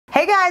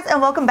Hey guys, and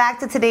welcome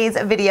back to today's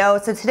video.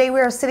 So today we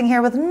are sitting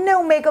here with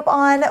no makeup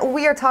on.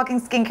 We are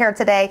talking skincare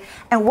today.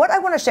 And what I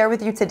want to share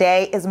with you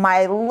today is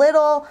my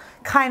little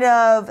kind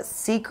of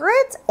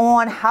secret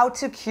on how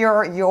to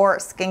cure your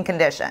skin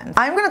condition.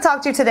 I'm going to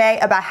talk to you today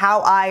about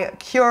how I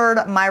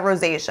cured my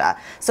rosacea.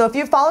 So if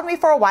you've followed me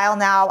for a while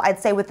now, I'd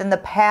say within the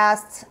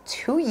past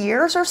 2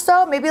 years or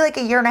so, maybe like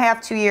a year and a half,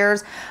 2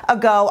 years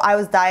ago, I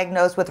was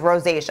diagnosed with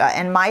rosacea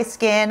and my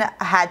skin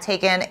had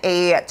taken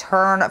a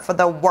turn for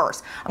the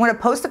worse. I'm going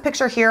to post a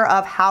picture here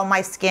of how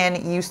my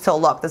skin used to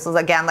look. This is,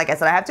 again, like I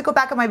said, I have to go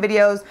back on my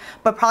videos,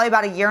 but probably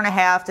about a year and a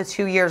half to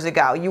 2 years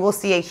ago, you will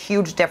see a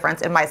huge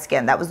difference in my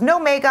skin. That was no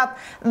makeup.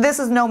 This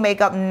is no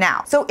makeup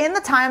now. So in the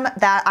time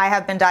that I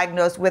have been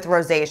diagnosed with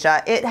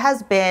rosacea, it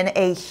has been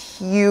a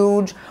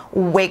huge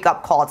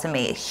wake-up call to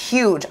me.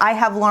 Huge. I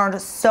have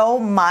learned so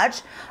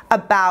much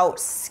about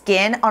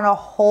skin on a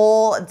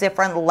whole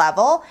different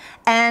level.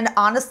 And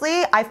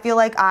honestly, I feel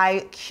like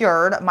I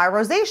cured my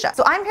rosacea.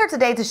 So I'm here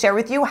today to share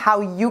with you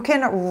how you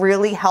can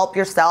really help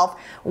yourself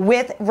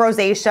with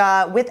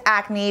rosacea, with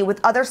acne,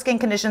 with other skin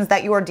conditions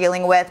that you are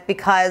dealing with,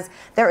 because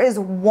there is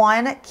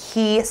one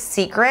key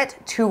secret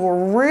to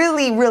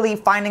really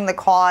finding the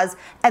cause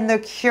and the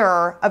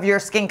cure of your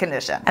skin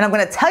condition. And I'm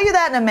gonna tell you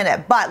that in a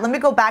minute, but let me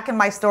go back in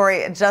my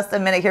story just a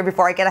minute here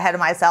before I get ahead of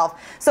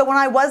myself. So when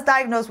I was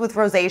diagnosed with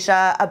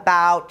rosacea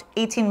about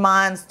 18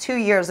 months, 2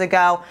 years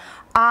ago,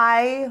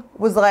 I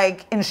was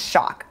like in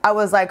shock. I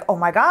was like, oh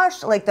my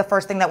gosh, like the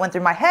first thing that went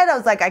through my head, I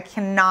was like, I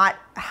cannot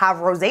have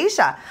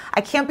rosacea.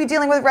 I can't be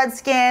dealing with red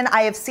skin.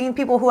 I have seen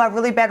people who have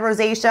really bad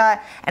rosacea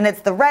and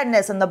it's the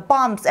redness and the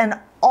bumps and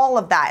all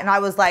of that. And I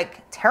was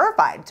like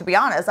terrified, to be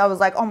honest. I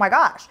was like, oh my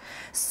gosh.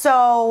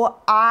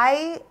 So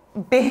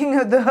being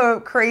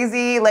the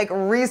crazy like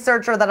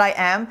researcher that I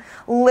am,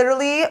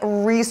 literally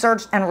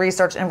researched.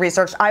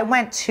 I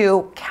went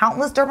to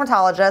countless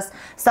dermatologists.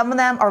 Some of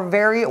them are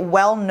very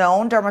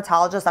well-known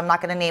dermatologists. I'm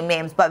not going to name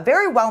names, but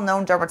very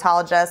well-known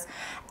dermatologists.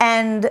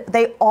 And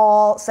they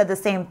all said the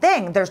same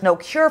thing. There's no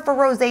cure for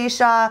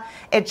rosacea.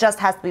 It just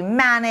has to be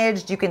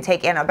managed. You can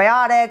take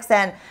antibiotics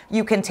and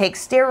you can take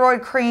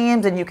steroid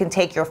creams and you can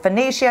take your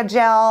Finacea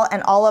gel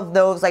and all of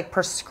those like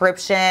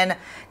prescription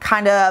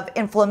kind of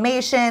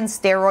inflammation,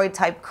 steroid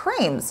type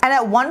creams. And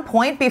at one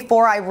point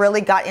before I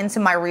really got into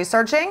my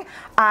researching,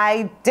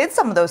 I did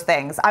some of those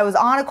things. I was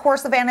on a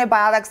course of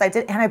antibiotics. I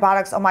did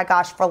antibiotics, oh my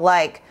gosh, for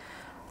like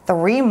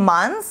 3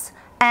 months.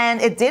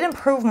 And it did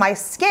improve my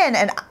skin,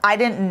 and I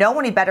didn't know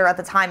any better at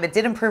the time. It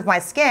did improve my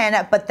skin,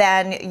 but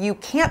then you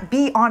can't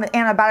be on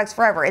antibiotics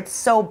forever. It's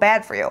so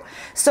bad for you.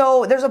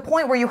 So there's a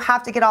point where you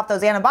have to get off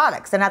those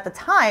antibiotics. And at the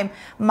time,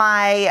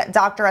 my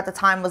doctor at the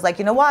time was like,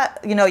 you know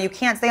what? You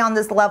can't stay on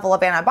this level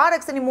of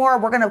antibiotics anymore.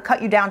 We're gonna cut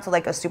you down to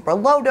like a super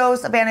low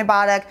dose of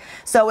antibiotic.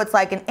 So it's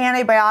like an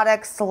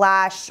antibiotic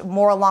slash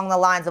more along the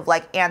lines of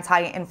like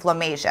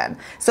anti-inflammation.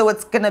 So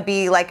it's gonna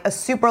be like a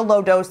super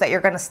low dose that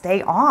you're gonna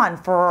stay on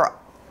for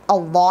a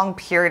long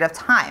period of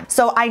time.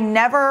 So I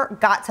never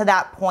got to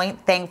that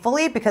point,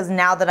 thankfully, because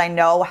now that I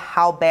know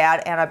how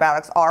bad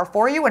antibiotics are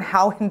for you and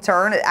how in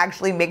turn it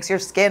actually makes your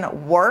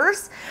skin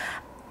worse,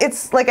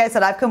 it's like I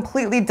said, I've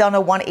completely done a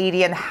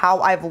 180 in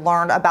how I've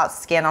learned about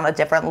skin on a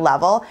different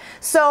level.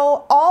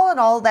 So all in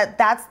all,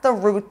 that's the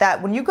route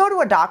that when you go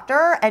to a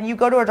doctor and you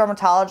go to a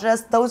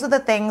dermatologist, those are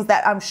the things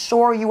that I'm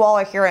sure you all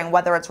are hearing,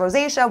 whether it's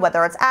rosacea,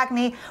 whether it's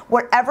acne,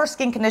 whatever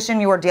skin condition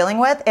you are dealing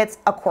with, it's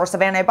a course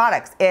of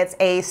antibiotics. It's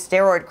a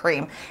steroid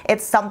cream.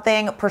 It's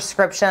something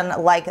prescription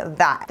like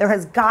that. There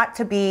has got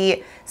to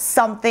be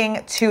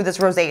something to this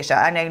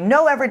rosacea. And I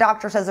know every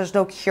doctor says there's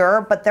no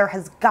cure, but there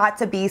has got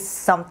to be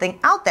something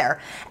out there.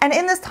 And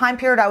in this time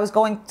period, I was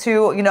going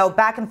to,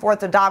 back and forth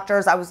to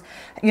doctors. I was,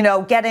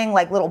 getting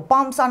like little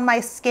bumps on my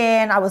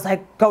skin. I was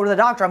like, go to the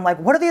doctor. I'm like,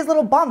 what are these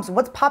little bumps?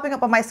 What's popping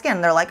up on my skin?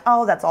 And they're like,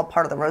 oh, that's all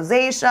part of the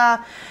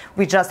rosacea.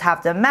 We just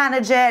have to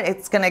manage it.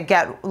 It's going to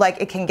get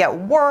like, it can get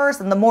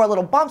worse. And the more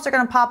little bumps are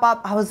going to pop up.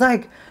 I was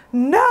like,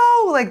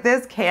 no, like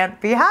this can't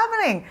be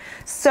happening.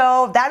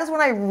 So that is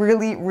when I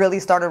really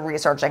started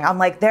researching. I'm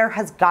like, there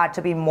has got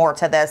to be more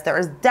to this. There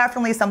is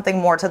definitely something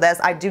more to this.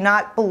 I do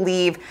not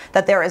believe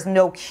that there is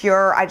no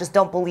cure. I just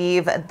don't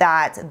believe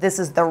that this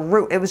is the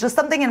root. It was just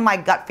something in my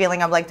gut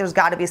feeling. I'm like, there's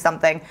got to be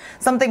something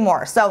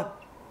more. So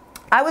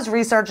I was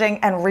researching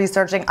and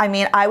researching. I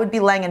mean, I would be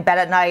laying in bed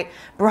at night.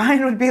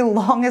 Brian would be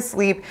long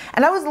asleep.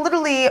 And I was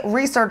literally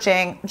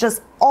researching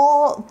just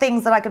all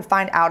things that I could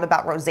find out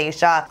about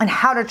rosacea and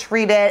how to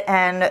treat it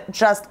and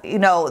just,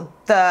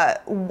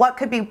 what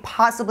could be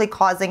possibly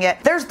causing it.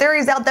 There's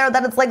theories out there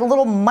that it's like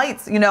little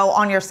mites,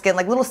 on your skin,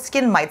 like little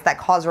skin mites that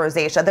cause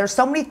rosacea. There's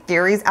so many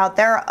theories out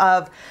there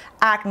of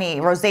acne,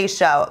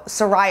 rosacea,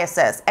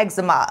 psoriasis,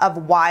 eczema, of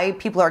why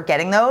people are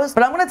getting those.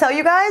 But I'm gonna tell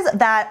you guys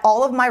that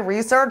all of my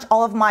research,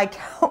 all of my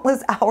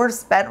countless hours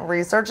spent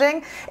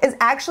researching is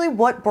actually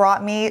what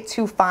brought me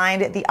to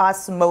find the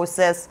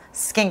Osmosis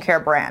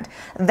skincare brand.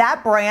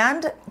 That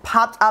brand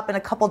popped up in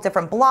a couple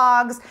different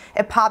blogs.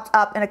 It popped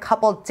up in a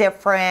couple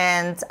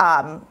different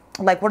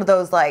like, what are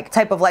those like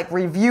type of like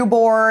review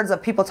boards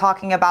of people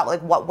talking about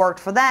like what worked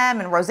for them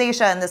and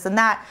rosacea and this and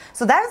that.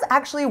 So that is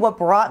actually what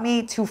brought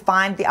me to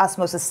find the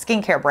Osmosis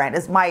skincare brand,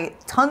 is my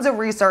tons of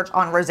research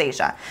on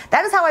rosacea.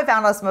 That is how I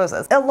found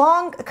Osmosis. A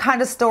long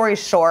kind of story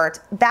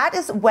short, that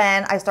is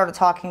when I started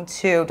talking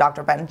to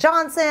Dr. Ben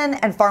Johnson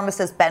and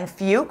pharmacist Ben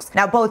Fuchs.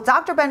 Now both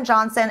Dr. Ben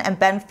Johnson and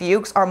Ben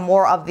Fuchs are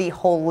more of the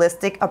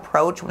holistic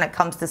approach when it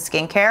comes to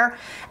skincare,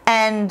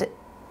 and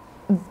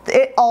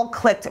it all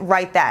clicked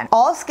right then.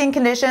 All skin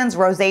conditions,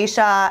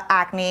 rosacea,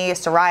 acne,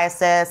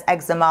 psoriasis,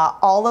 eczema,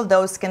 all of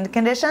those skin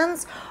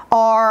conditions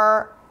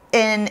are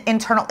an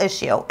internal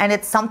issue, and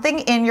it's something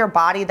in your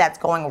body that's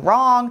going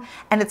wrong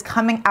and it's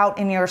coming out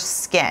in your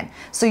skin.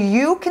 So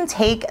you can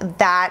take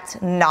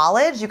that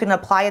knowledge, you can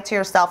apply it to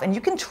yourself, and you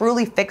can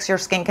truly fix your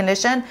skin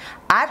condition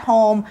at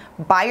home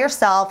by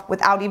yourself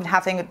without even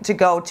having to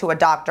go to a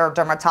doctor or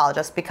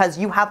dermatologist, because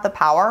you have the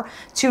power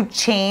to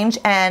change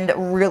and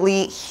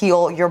really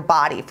heal your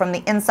body from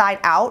the inside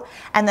out,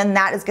 and then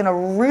that is going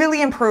to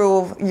really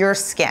improve your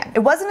skin. It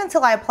wasn't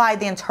until I applied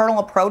the internal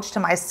approach to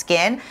my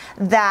skin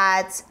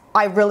that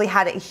I really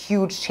had a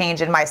huge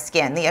change in my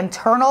skin. The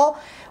internal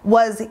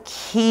was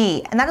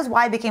key, and that is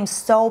why I became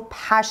so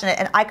passionate,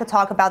 and I could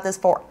talk about this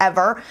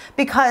forever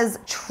because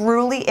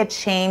truly it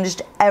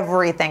changed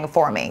everything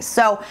for me.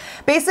 So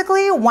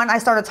basically, when I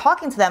started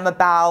talking to them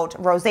about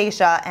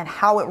rosacea and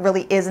how it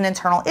really is an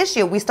internal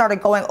issue, we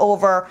started going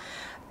over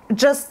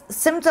just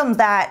symptoms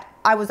that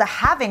I was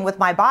having with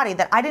my body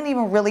that I didn't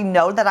even really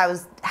know that I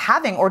was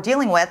having or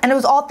dealing with. And it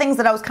was all things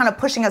that I was kind of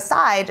pushing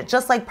aside,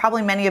 just like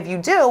probably many of you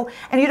do,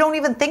 and you don't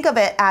even think of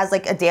it as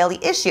like a daily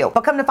issue.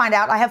 But come to find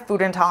out, I have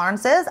food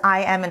intolerances.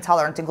 I am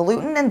intolerant to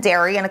gluten and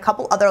dairy and a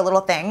couple other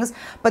little things,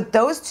 but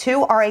those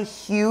two are a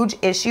huge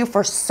issue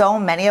for so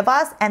many of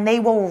us, and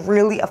they will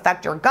really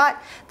affect your gut,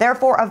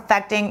 therefore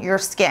affecting your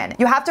skin.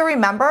 You have to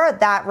remember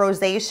that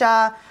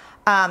rosacea,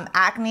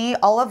 acne,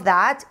 all of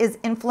that is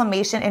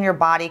inflammation in your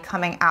body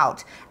coming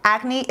out.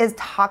 Acne is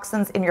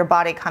toxins in your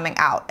body coming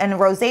out, and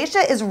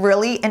rosacea is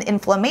really an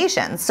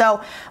inflammation.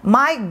 So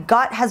my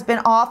gut has been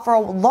off for a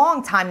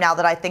long time now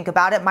that I think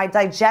about it. My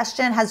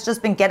digestion has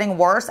just been getting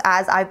worse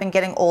as I've been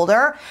getting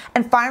older,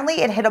 and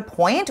finally it hit a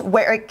point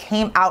where it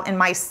came out in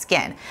my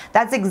skin.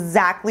 That's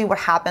exactly what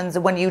happens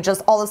when you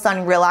just all of a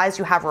sudden realize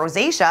you have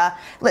rosacea.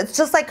 It's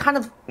just like kind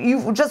of,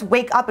 you just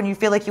wake up and you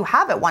feel like you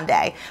have it one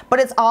day, but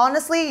it's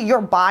honestly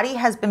your body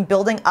has been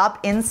building up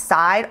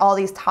inside all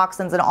these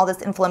toxins and all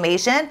this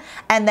inflammation,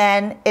 and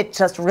then it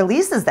just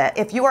releases it.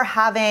 If you are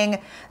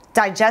having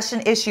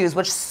digestion issues,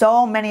 which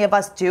so many of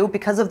us do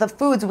because of the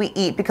foods we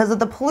eat, because of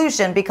the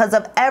pollution, because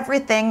of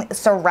everything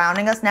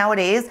surrounding us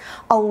nowadays,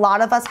 a lot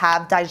of us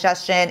have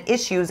digestion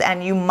issues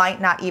and you might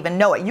not even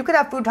know it. You could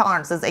have food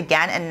tolerances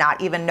again and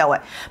not even know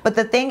it. But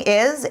the thing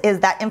is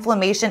that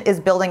inflammation is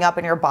building up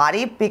in your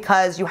body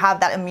because you have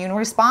that immune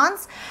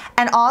response,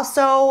 and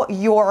also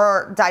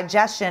your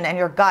digestion and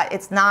your gut,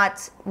 it's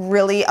not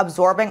really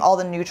absorbing all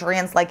the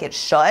nutrients like it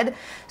should.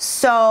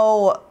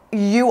 So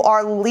you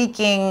are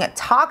leaking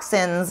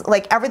toxins,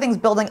 like everything's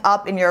building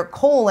up in your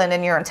colon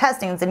and your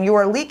intestines, and you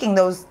are leaking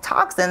those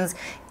toxins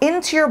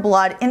into your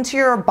blood, into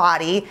your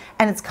body,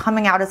 and it's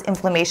coming out as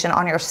inflammation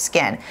on your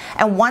skin.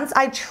 And once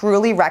I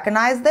truly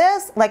recognized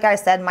this, like I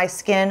said, my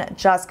skin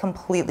just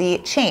completely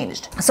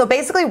changed. So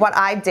basically what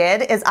I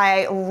did is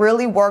I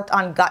really worked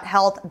on gut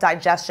health,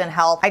 digestion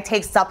health. I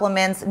take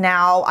supplements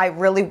now. I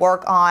really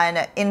work on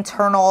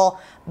internal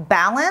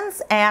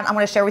balance, and I'm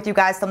going to share with you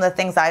guys some of the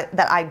things that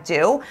I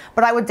do.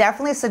 But I would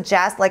definitely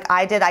suggest, like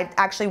I did, I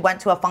actually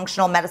went to a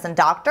functional medicine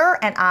doctor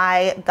and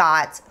I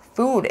got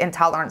food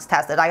intolerance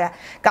tested. I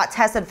got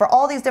tested for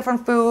all these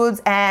different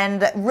foods,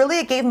 and really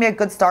it gave me a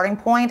good starting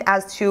point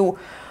as to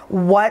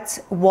what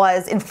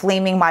was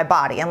inflaming my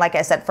body. And like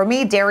I said, for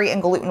me, dairy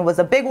and gluten was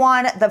a big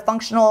one. The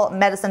functional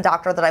medicine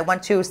doctor that I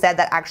went to said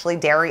that actually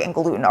dairy and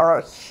gluten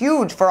are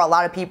huge for a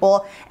lot of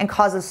people and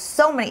causes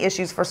so many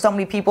issues for so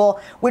many people,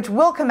 which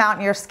will come out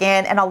in your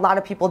skin, and a lot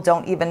of people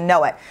don't even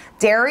know it.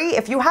 Dairy,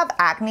 if you have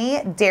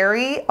acne,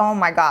 dairy, oh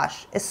my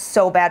gosh, is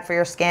so bad for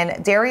your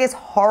skin. Dairy is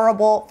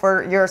horrible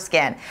for your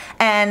skin.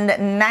 And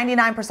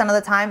 99% of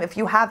the time, if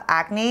you have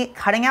acne,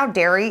 cutting out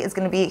dairy is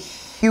gonna be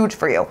huge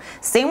for you.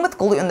 Same with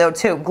gluten though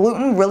too.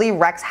 Gluten really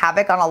wreaks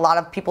havoc on a lot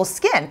of people's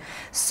skin.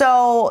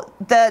 So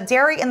the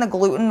dairy and the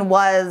gluten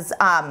was,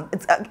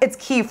 it's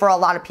key for a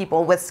lot of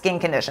people with skin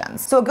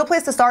conditions. So a good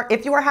place to start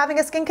if you are having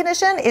a skin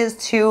condition is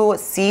to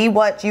see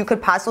what you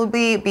could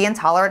possibly be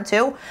intolerant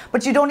to,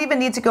 but you don't even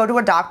need to go to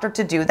a doctor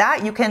to do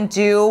that. You can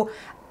do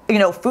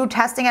food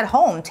testing at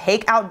home.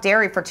 Take out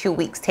dairy for 2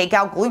 weeks, take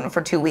out gluten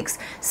for 2 weeks,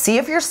 see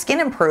if your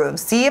skin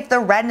improves, see if the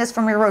redness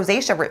from your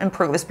rosacea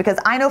improves. Because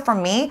I know for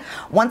me,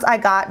 once I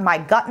got my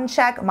gut in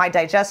check, my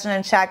digestion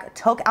in check,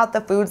 took out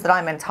the foods that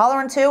I'm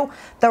intolerant to,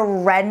 the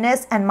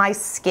redness and my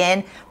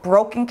skin,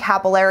 broken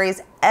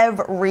capillaries,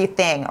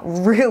 everything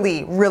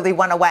really, really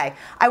went away.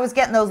 I was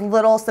getting those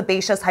little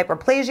sebaceous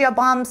hyperplasia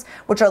bumps,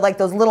 which are like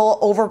those little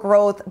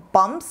overgrowth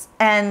bumps,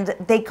 and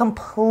they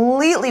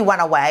completely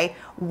went away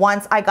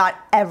once I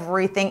got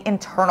everything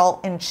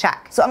internal in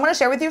check. So I'm gonna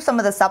share with you some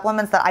of the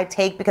supplements that I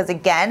take because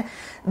again,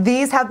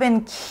 these have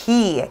been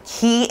key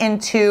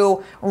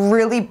into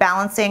really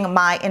balancing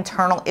my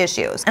internal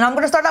issues. And I'm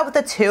gonna start out with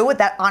the two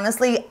that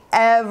honestly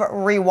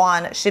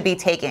everyone should be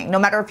taking, no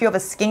matter if you have a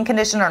skin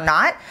condition or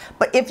not.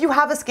 But if you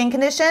have a skin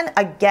condition,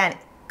 again,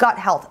 gut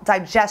health,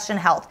 digestion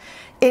health,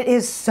 it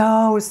is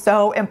so,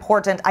 so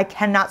important. I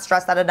cannot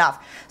stress that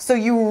enough. So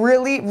you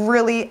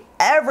really,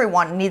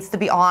 everyone needs to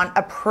be on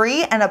a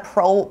pre and a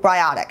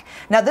probiotic.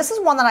 Now this is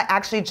one that I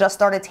actually just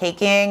started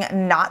taking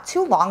not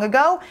too long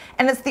ago,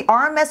 and it's the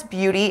RMS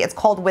Beauty. It's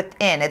called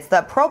Within. It's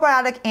the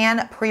probiotic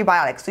and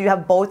prebiotic, so you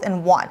have both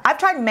in one. I've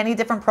tried many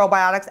different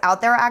probiotics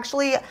out there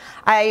actually.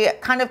 I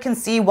kind of can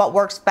see what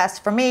works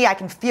best for me. I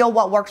can feel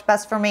what works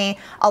best for me.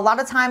 A lot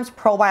of times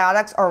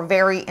probiotics are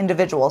very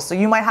individual, so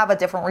you might have a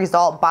different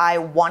result by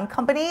one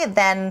company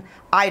than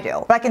I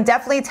do. But I can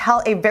definitely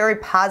tell a very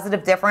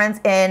positive difference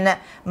in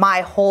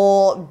my whole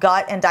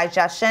gut and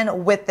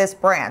digestion with this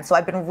brand. So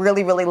I've been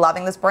really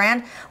loving this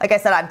brand. Like I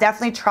said, I've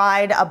definitely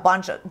tried a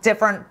bunch of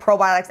different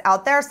probiotics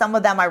out there. Some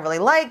of them I really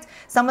liked.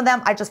 Some of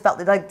them I just felt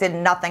like did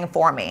nothing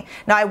for me.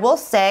 Now I will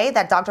say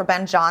that Dr.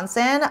 Ben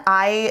Johnson,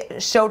 I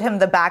showed him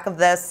the back of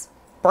this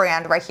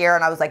brand right here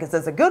and I was like, is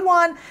this a good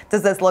one?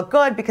 Does this look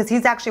good? Because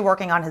he's actually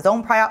working on his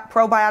own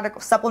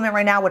probiotic supplement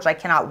right now, which I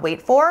cannot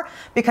wait for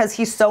because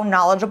he's so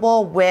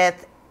knowledgeable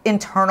with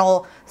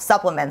internal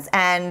supplements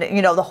and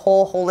the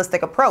whole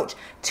holistic approach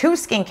to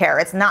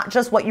skincare. It's not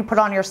just what you put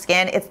on your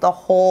skin, it's the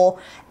whole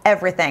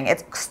everything.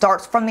 It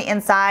starts from the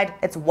inside,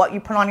 it's what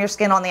you put on your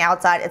skin on the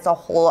outside, it's a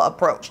whole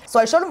approach. So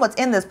I showed him what's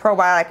in this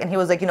probiotic and he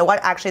was like, you know what,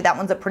 actually that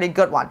one's a pretty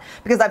good one.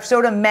 Because I've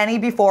showed him many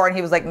before and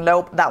he was like,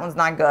 nope, that one's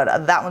not good,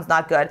 that one's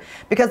not good.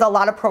 Because a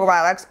lot of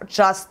probiotics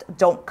just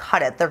don't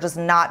cut it. They're just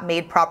not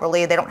made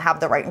properly, they don't have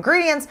the right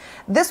ingredients.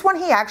 This one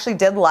he actually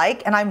did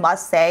like, and I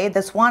must say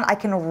this one I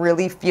can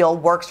really feel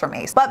works for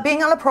me. But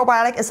being on a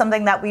probiotic is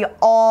something that we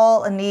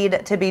all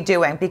need to be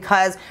doing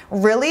because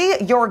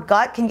really your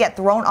gut can get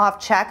thrown off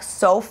check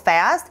so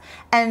fast,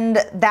 and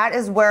that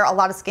is where a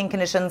lot of skin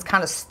conditions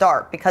kind of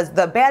start because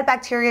the bad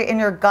bacteria in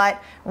your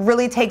gut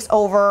really takes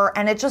over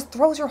and it just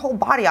throws your whole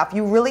body off.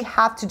 You really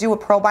have to do a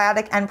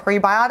probiotic and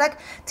prebiotic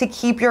to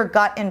keep your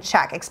gut in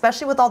check,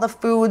 especially with all the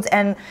foods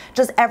and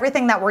just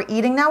everything that we're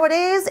eating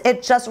nowadays.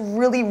 It just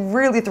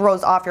really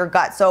throws off your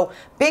gut. So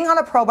being on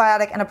a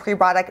probiotic and a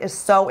prebiotic is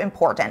so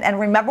important. And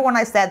remember when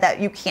I said that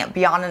you can't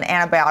be on an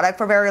antibiotic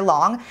for very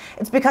long?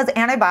 It's because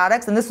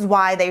antibiotics, and this is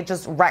why they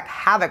just wreak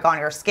havoc on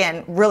your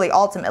skin really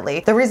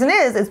ultimately. The reason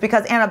is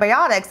because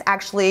antibiotics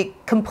actually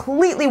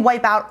completely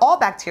wipe out all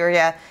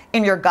bacteria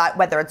in your gut,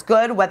 whether it's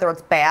good, whether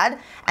it's bad.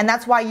 And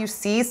that's why you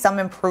see some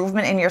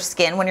improvement in your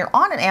skin when you're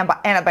on an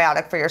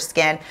antibiotic for your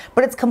skin,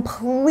 but it's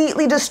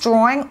completely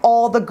destroying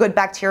all the good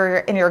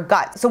bacteria in your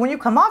gut. So when you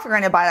come off your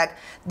antibiotic,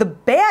 the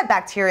bad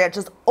bacteria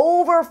just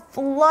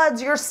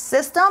overfloods your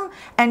system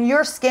and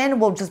your skin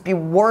will just be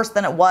worse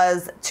than it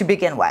was to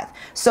begin with.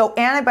 So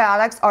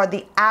antibiotics are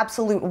the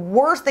absolute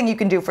worst thing you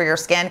can do for your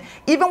skin.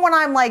 Even when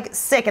I'm like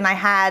sick and I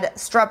had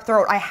strep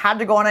throat, I had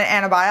to go on an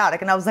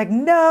antibiotic and I was like,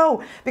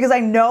 no, because I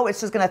know it's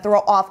just gonna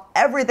throw off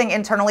everything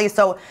internally.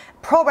 So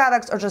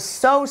probiotics are just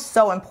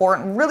so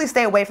important. Really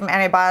stay away from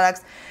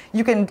antibiotics.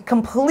 You can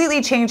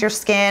completely change your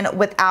skin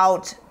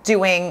without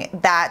doing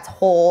that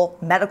whole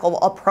medical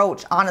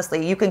approach.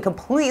 Honestly, you can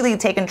completely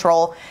take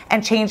control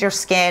and change your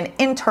skin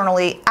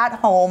internally at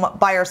home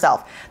by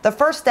yourself. The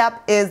first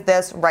step is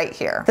this right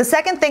here. The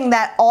second thing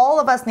that all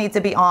of us need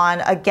to be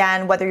on,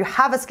 again, whether you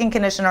have a skin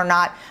condition or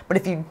not, but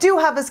if you do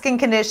have a skin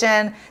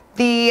condition,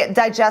 the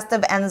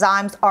digestive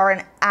enzymes are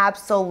an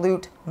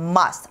absolute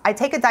must. I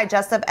take a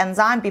digestive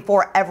enzyme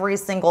before every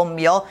single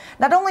meal.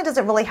 Not only does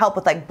it really help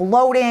with like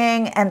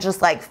bloating and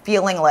just like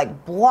feeling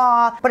like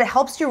blah, but it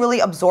helps you really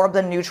absorb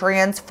the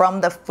nutrients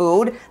from the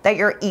food that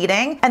you're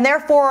eating. And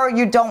therefore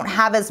you don't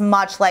have as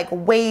much like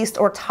waste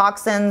or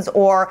toxins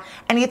or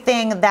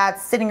anything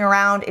that's sitting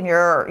around in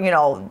your,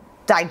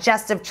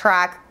 digestive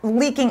tract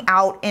leaking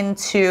out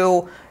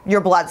into your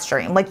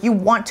bloodstream. Like you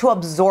want to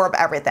absorb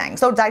everything.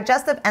 So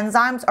digestive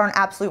enzymes are an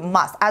absolute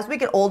must. As we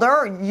get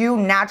older, you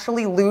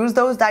naturally lose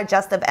those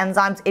digestive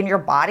enzymes in your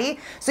body.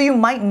 So you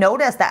might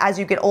notice that as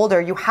you get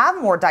older, you have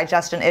more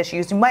digestion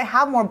issues. You might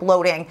have more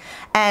bloating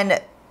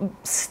and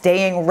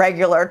staying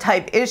regular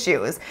type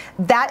issues.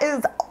 That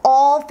is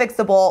all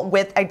fixable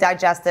with a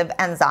digestive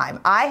enzyme.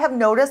 I have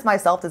noticed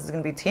myself, this is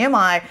gonna be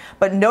TMI,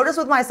 but notice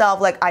with myself,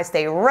 like I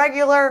stay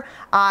regular,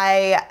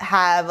 I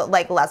have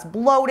like less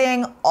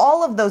bloating,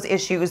 all of those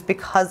issues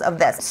because of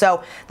this.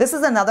 So this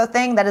is another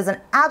thing that is an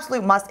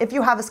absolute must. If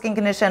you have a skin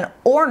condition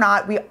or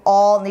not, we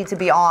all need to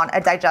be on a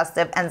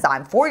digestive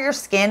enzyme for your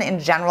skin in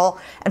general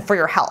and for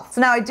your health.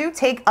 So now I do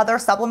take other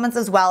supplements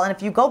as well. And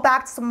if you go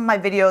back to some of my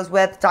videos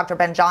with Dr.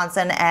 Ben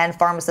Johnson and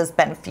pharmacist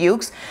Ben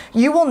Fuchs,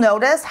 you will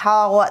notice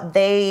how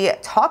they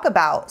talk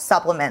about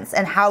supplements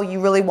and how you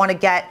really want to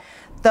get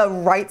the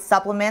right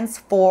supplements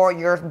for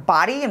your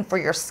body and for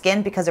your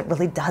skin, because it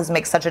really does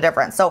make such a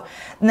difference. So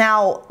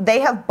now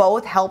they have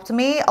both helped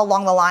me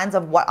along the lines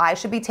of what I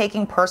should be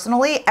taking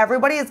personally.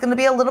 Everybody is going to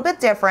be a little bit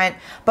different,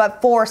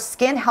 but for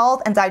skin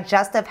health and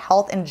digestive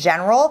health in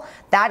general,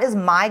 that is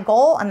my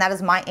goal and that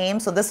is my aim.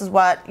 So this is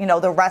what, you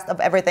know, the rest of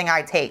everything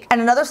I take.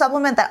 And another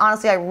supplement that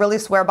honestly I really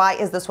swear by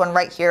is this one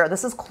right here.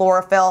 This is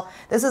chlorophyll.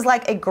 This is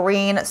like a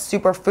green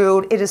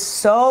superfood. It is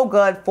so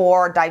good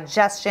for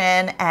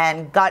digestion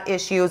and gut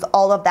issues,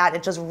 all of that.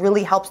 It just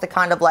really helps to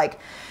kind of like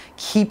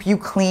keep you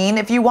clean,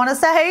 if you want to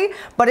say,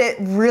 but it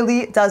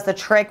really does the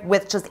trick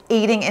with just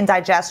aiding in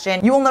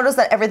digestion. You will notice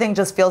that everything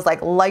just feels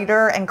like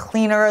lighter and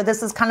cleaner.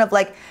 This is kind of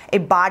like a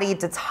body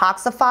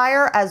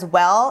detoxifier, as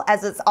well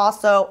as it's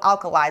also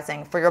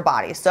alkalizing for your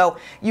body. So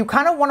you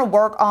kind of want to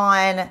work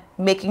on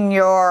making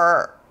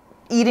your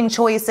eating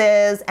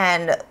choices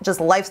and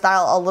just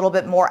lifestyle a little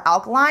bit more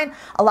alkaline.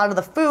 A lot of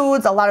the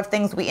foods, a lot of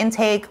things we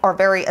intake are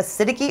very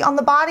acidic on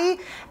the body,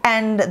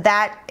 and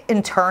that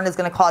in turn is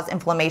going to cause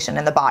inflammation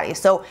in the body.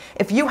 So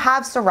if you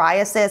have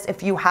psoriasis,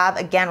 if you have,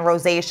 again,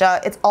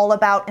 rosacea, it's all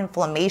about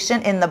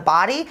inflammation in the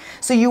body.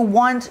 So you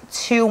want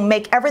to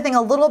make everything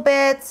a little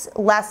bit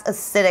less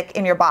acidic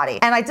in your body.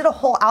 And I did a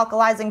whole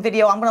alkalizing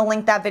video. I'm going to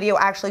link that video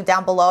actually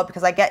down below,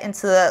 because I get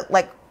into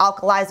like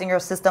alkalizing your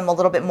system a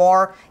little bit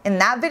more in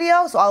that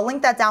video. So I'll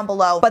link that down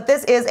below. But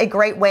this is a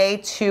great way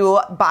to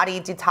body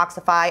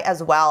detoxify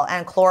as well.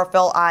 And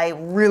chlorophyll, I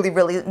really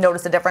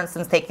noticed a difference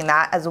since taking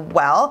that as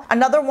well.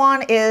 Another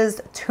one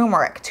is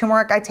turmeric.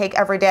 Turmeric I take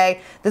every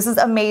day. This is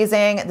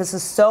amazing. This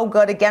is so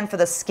good, again, for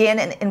the skin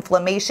and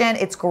inflammation.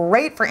 It's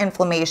great for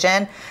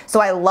inflammation.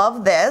 So I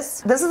love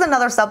this. This is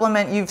another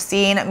supplement you've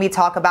seen me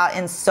talk about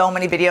in so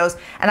many videos.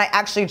 And I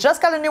actually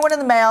just got a new one in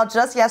the mail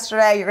just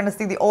yesterday. You're gonna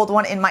see the old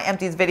one in my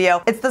empties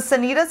video. It's the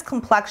Sanita's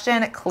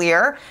Complexion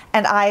Clear,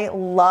 and I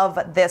love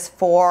this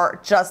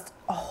for just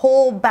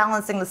whole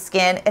balancing the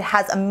skin. It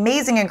has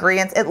amazing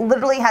ingredients. It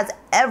literally has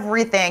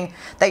everything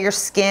that your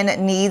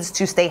skin needs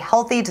to stay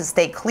healthy, to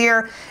stay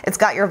clear. It's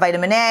got your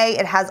vitamin A.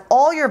 It has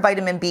all your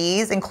vitamin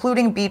Bs,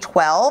 including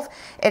B12.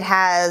 It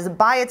has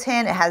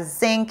biotin. It has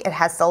zinc. It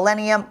has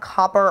selenium,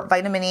 copper,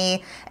 vitamin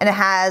E, and it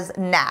has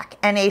NAC,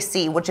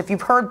 which if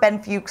you've heard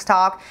Ben Fuchs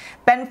talk,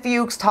 Ben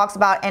Fuchs talks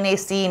about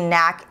NAC,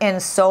 NAC in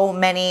so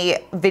many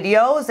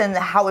videos and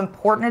how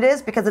important it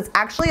is, because it's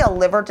actually a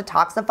liver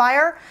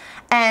detoxifier.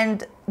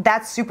 And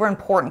that's super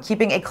important,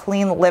 keeping a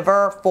clean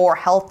liver for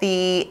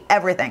healthy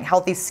everything,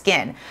 healthy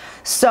skin.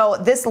 So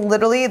this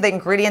literally, the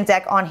ingredient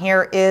deck on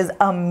here is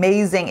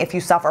amazing if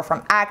you suffer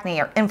from acne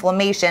or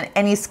inflammation,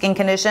 any skin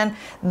condition.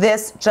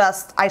 This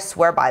just, I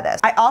swear by this.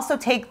 I also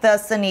take the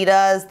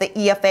Sanita's, the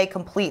EFA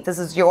Complete. This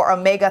is your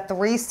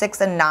omega-3,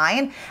 6, and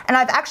 9. And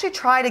I've actually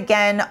tried,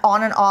 again,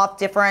 on and off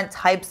different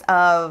types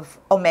of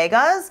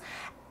omegas.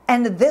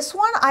 And this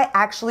one I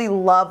actually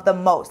love the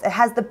most. It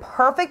has the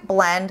perfect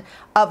blend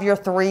of your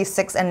 3,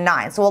 6, and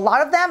 9. So a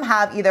lot of them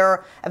have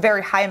either a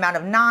very high amount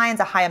of 9s,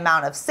 a high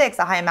amount of 6,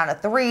 a high amount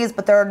of 3s,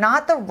 but they're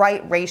not the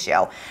right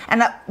ratio.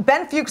 And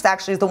Ben Fuchs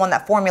actually is the one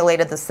that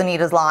formulated the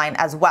Sanita's line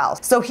as well.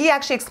 So he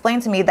actually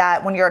explained to me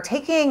that when you're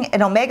taking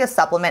an omega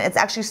supplement, it's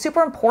actually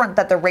super important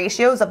that the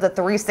ratios of the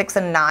 3, 6,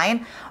 and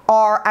 9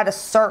 are at a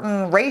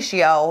certain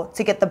ratio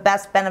to get the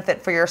best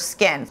benefit for your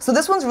skin. So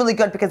this one's really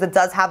good because it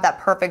does have that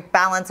perfect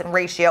balance and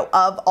ratio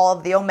of all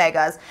of the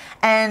omegas.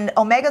 And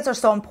omegas are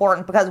so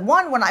important because,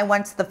 one, when I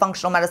went to the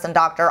functional medicine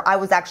doctor, I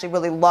was actually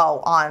really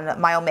low on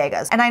my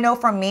omegas. And I know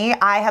for me,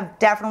 I have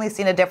definitely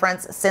seen a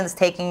difference since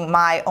taking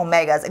my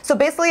omegas. So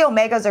basically,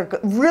 omegas are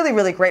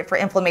really great for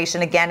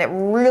inflammation. Again, it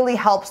really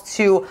helps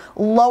to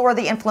lower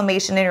the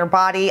inflammation in your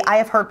body. I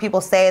have heard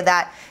people say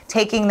that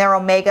taking their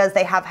omegas,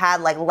 they have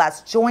had like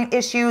less joint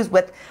issues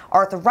with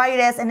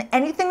arthritis and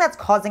anything that's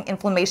causing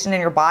inflammation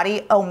in your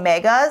body.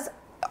 Omegas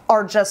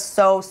are just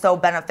so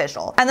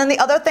beneficial. And then the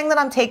other thing that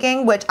I'm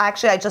taking, which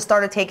actually I just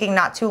started taking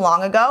not too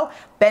long ago,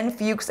 Ben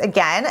Fuchs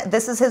again,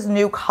 this is his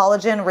new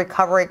collagen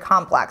recovery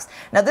complex.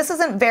 Now this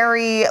isn't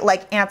very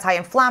like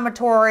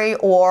anti-inflammatory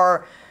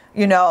or,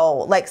 you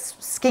know, like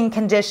skin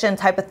condition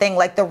type of thing.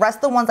 Like the rest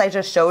of the ones I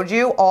just showed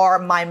you are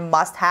my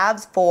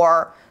must-haves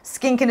for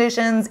skin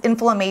conditions,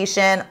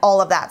 inflammation, all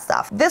of that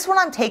stuff. This one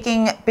I'm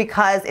taking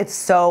because it's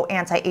so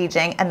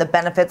anti-aging and the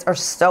benefits are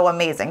so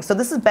amazing. So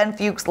this is Ben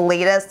Fuchs'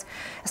 latest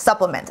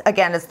supplement.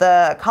 Again, it's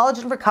the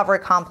Collagen Recovery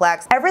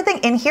Complex. Everything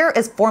in here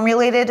is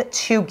formulated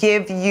to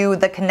give you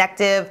the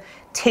connective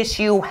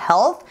tissue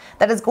health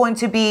that is going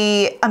to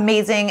be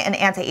amazing and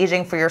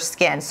anti-aging for your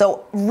skin.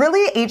 So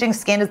really, aging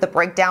skin is the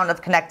breakdown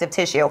of connective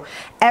tissue.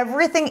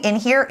 Everything in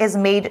here is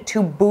made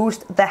to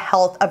boost the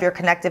health of your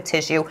connective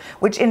tissue,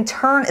 which in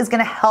turn is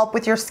going to help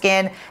with your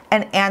skin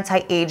and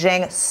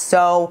anti-aging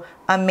so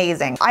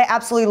amazing. I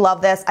absolutely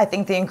love this. I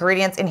think the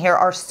ingredients in here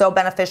are so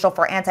beneficial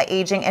for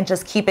anti-aging and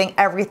just keeping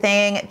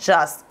everything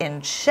just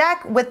in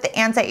check with the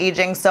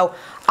anti-aging. So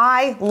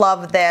I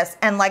love this.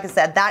 And like I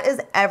said, that is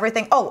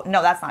everything. Oh,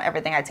 no, that's not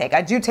everything I take.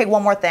 I do take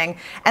one more thing,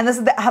 and this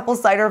is the apple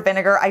cider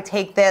vinegar. I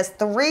take this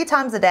 3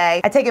 times a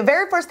day. I take it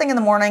very first thing in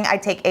the morning. I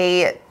take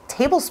a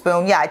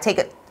tablespoon. Yeah, I take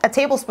a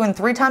tablespoon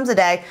 3 times a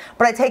day,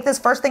 but I take this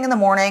first thing in the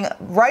morning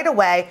right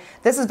away.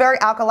 This is very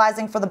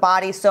alkalizing for the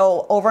body,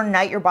 so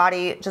overnight your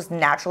body just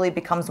naturally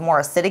becomes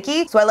more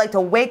acidic-y. So I like to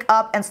wake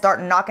up and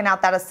start knocking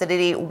out that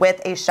acidity with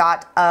a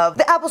shot of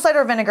the apple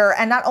cider vinegar.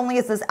 And not only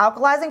is this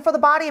alkalizing for the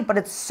body, but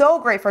it's so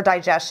great for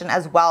digestion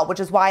as well, which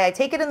is why I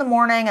take it in the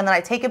morning, and then I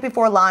take it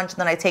before lunch, and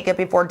then I take it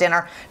before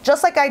dinner.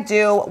 Just like I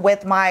do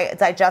with my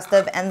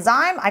digestive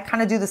enzyme, I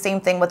kind of do the same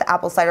thing with the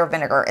apple cider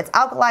vinegar. It's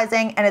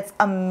alkalizing and it's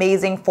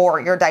amazing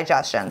for your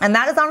digestion. And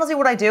that is honestly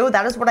what I do.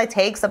 That is what I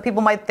take. Some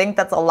people might think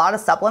that's a lot of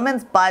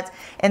supplements, but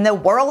in the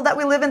world that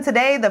we live in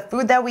today, the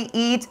food that we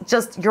eat,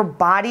 just your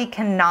body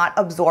cannot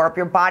absorb.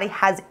 Your body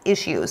has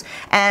issues.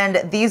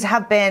 And these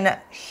have been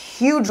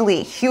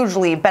hugely,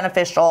 hugely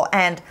beneficial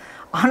and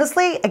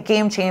honestly a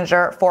game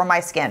changer for my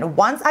skin.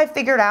 Once I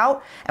figured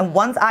out, and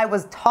once I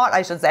was taught,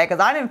 I should say, because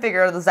I didn't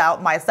figure this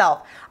out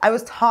myself, I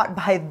was taught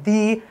by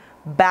the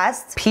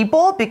best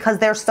people because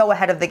they're so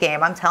ahead of the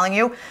game. I'm telling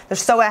you, they're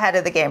so ahead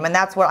of the game, and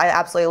that's what I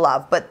absolutely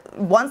love. But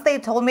once they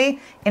told me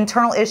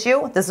internal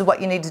issue, this is what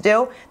you need to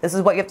do, this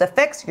is what you have to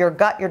fix, your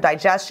gut, your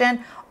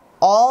digestion,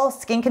 all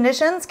skin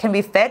conditions can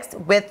be fixed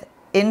with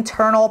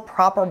internal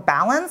proper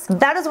balance.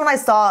 That is when I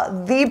saw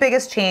the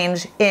biggest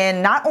change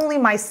in not only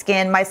my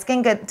skin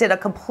did a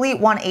complete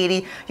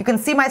 180. You can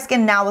see my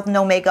skin now with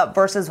no makeup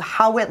versus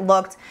how it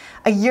looked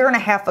a year and a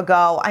half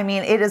ago. I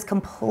mean, it is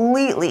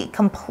completely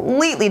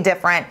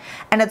different,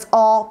 and it's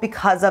all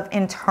because of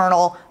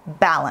internal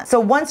balance. So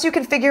once you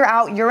can figure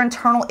out your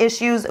internal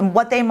issues and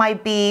what they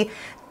might be,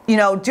 you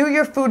know, do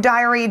your food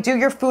diary, do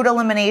your food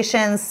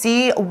elimination,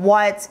 see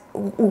what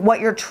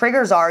your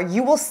triggers are.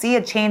 You will see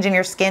a change in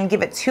your skin.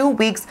 Give it 2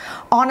 weeks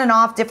on and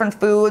off different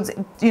foods.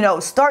 You know,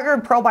 start your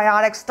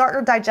probiotics, start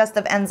your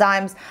digestive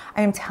enzymes.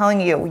 I am telling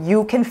you,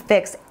 you can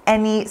fix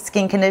any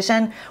skin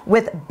condition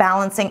with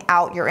balancing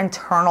out your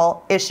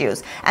internal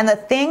issues. And the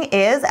thing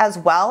is, as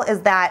well,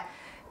 is that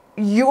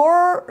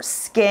your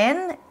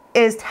skin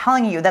is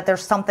telling you that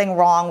there's something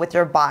wrong with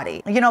your body.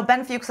 You know,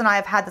 Ben Fuchs and I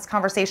have had this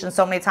conversation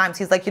so many times.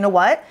 He's like, you know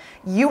what?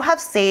 You have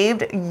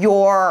saved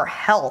your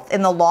health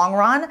in the long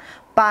run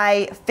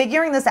by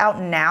figuring this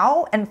out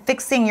now and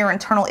fixing your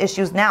internal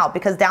issues now,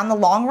 because down the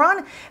long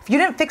run, if you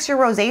didn't fix your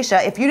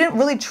rosacea, if you didn't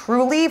really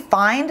truly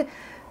find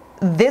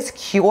this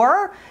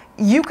cure,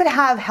 you could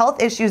have health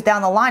issues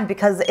down the line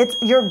because it's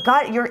your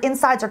gut, your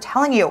insides are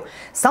telling you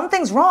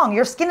something's wrong.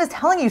 Your skin is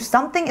telling you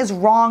something is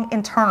wrong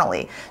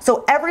internally.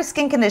 So every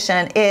skin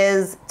condition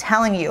is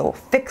telling you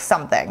fix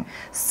something.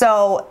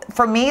 So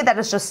for me, that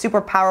is just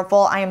super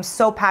powerful. I am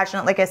so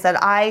passionate. Like I said,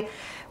 I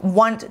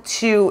want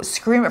to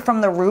scream it from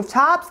the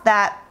rooftops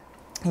that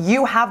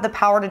you have the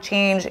power to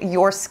change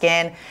your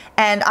skin.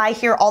 And I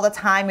hear all the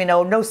time, you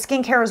know, no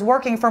skincare is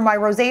working for my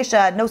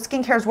rosacea, no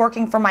skincare is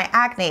working for my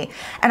acne.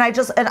 And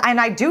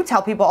I do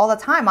tell people all the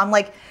time, I'm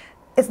like,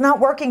 it's not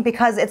working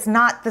because it's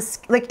not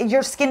like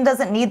your skin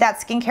doesn't need that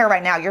skincare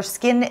right now. Your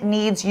skin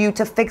needs you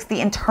to fix the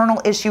internal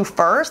issue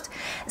first.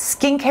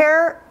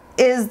 Skincare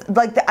is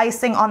like the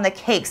icing on the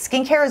cake.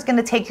 Skincare is going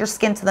to take your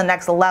skin to the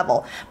next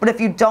level. But if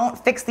you don't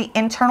fix the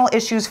internal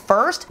issues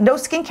first, no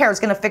skincare is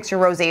going to fix your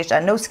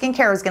rosacea. No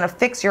skincare is going to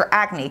fix your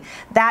acne.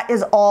 That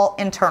is all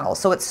internal.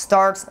 So it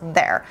starts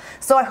there.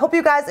 So I hope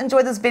you guys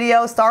enjoyed this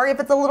video. Sorry if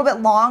it's a little bit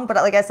long, but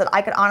like I said,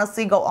 I could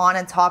honestly go on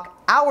and talk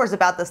hours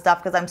about this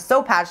stuff because I'm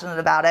so passionate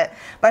about it.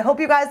 But I hope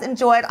you guys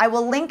enjoyed. I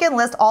will link and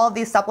list all of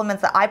these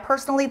supplements that I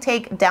personally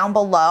take down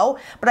below,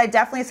 but I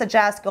definitely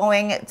suggest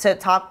going to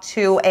talk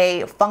to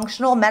a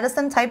functional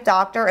medicine type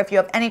doctor if you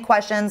have any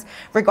questions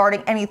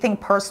regarding anything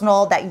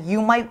personal that you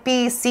might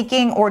be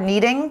seeking or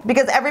needing,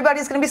 because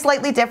everybody's going to be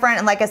slightly different.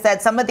 And like I said,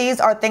 some of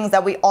these are things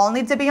that we all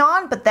need to be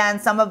on, but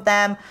then some of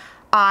them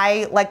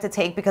I like to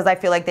take because I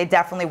feel like they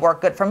definitely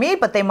work good for me,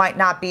 but they might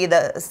not be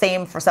the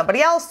same for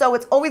somebody else. So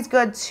it's always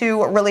good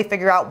to really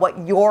figure out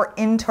what your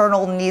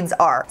internal needs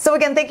are. So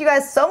again, thank you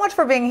guys so much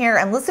for being here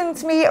and listening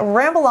to me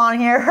ramble on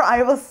here.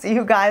 I will see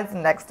you guys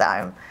next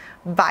time.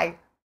 Bye.